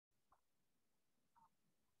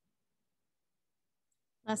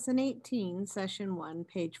Lesson 18, Session 1,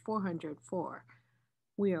 page 404.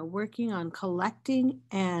 We are working on collecting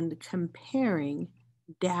and comparing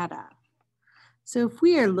data. So if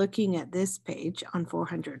we are looking at this page on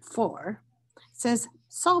 404, it says,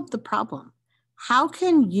 solve the problem. How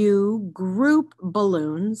can you group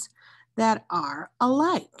balloons that are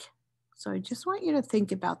alike? So I just want you to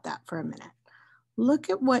think about that for a minute. Look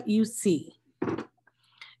at what you see.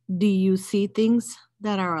 Do you see things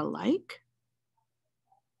that are alike?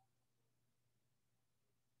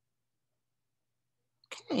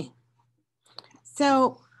 Okay,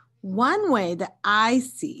 so one way that I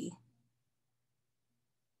see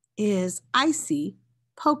is I see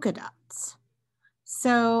polka dots.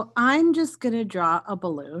 So I'm just going to draw a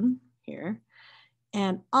balloon here,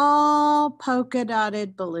 and all polka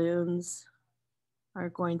dotted balloons are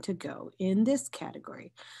going to go in this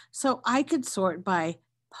category. So I could sort by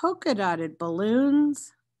polka dotted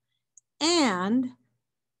balloons and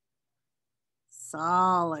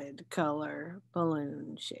solid color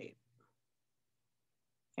balloon shape.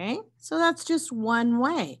 Okay, so that's just one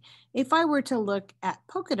way. If I were to look at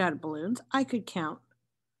polka dot balloons, I could count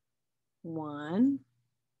 1,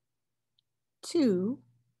 2,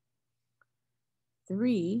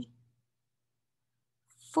 3,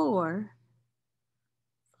 4,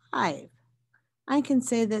 5. I can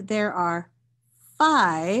say that there are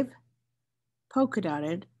 5 polka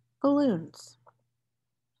dotted balloons.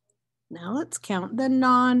 Now let's count the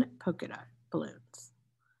non-polka dot balloons.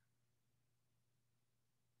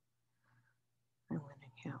 I'm going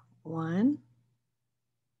to count 1,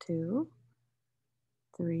 2,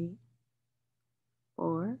 3,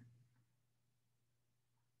 4,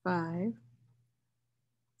 5,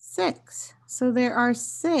 6. So there are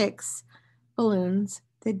 6 balloons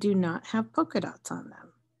that do not have polka dots on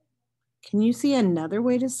them. Can you see another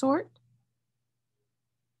way to sort?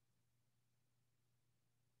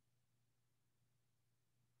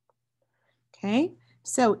 Okay,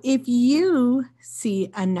 so if you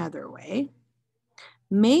see another way,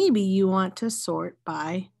 maybe you want to sort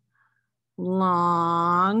by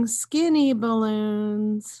long, skinny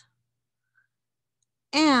balloons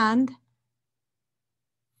and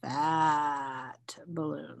fat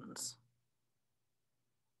balloons.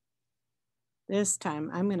 This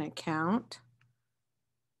time I'm going to count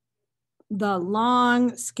the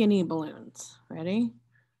long, skinny balloons. Ready?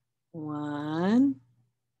 1,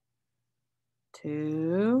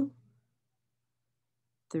 2,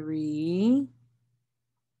 3,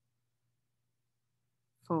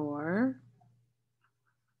 4,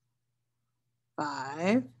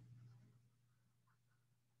 5,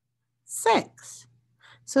 6.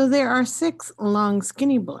 So there are 6 long,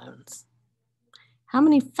 skinny balloons. How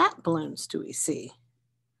many fat balloons do we see?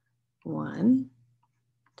 1,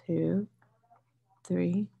 2,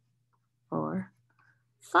 3, 4,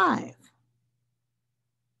 5.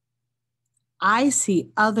 I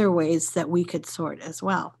see other ways that we could sort as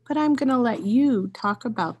well, but I'm going to let you talk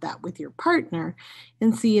about that with your partner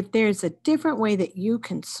and see if there's a different way that you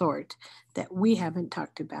can sort that we haven't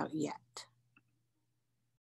talked about yet.